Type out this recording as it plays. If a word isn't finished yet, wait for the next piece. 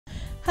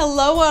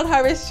Hello, World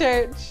Harvest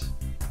Church.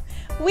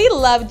 We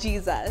love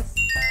Jesus,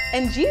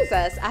 and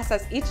Jesus asks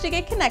us each to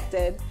get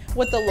connected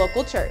with the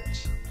local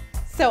church.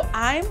 So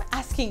I'm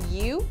asking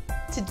you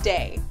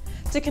today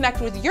to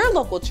connect with your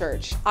local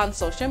church on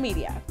social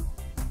media,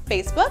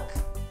 Facebook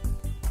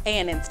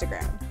and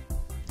Instagram.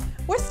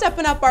 We're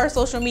stepping up our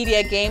social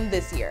media game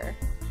this year,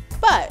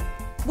 but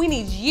we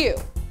need you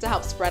to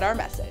help spread our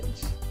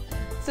message.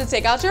 So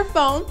take out your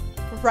phone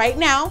right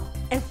now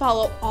and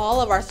follow all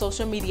of our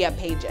social media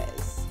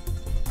pages.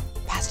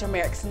 Pastor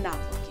Merrick's not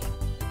looking.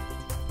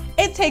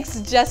 It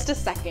takes just a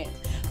second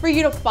for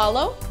you to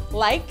follow,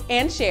 like,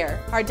 and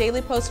share our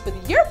daily posts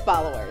with your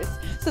followers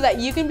so that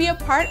you can be a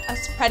part of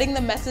spreading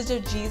the message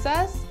of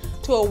Jesus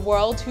to a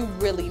world who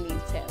really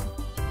needs him.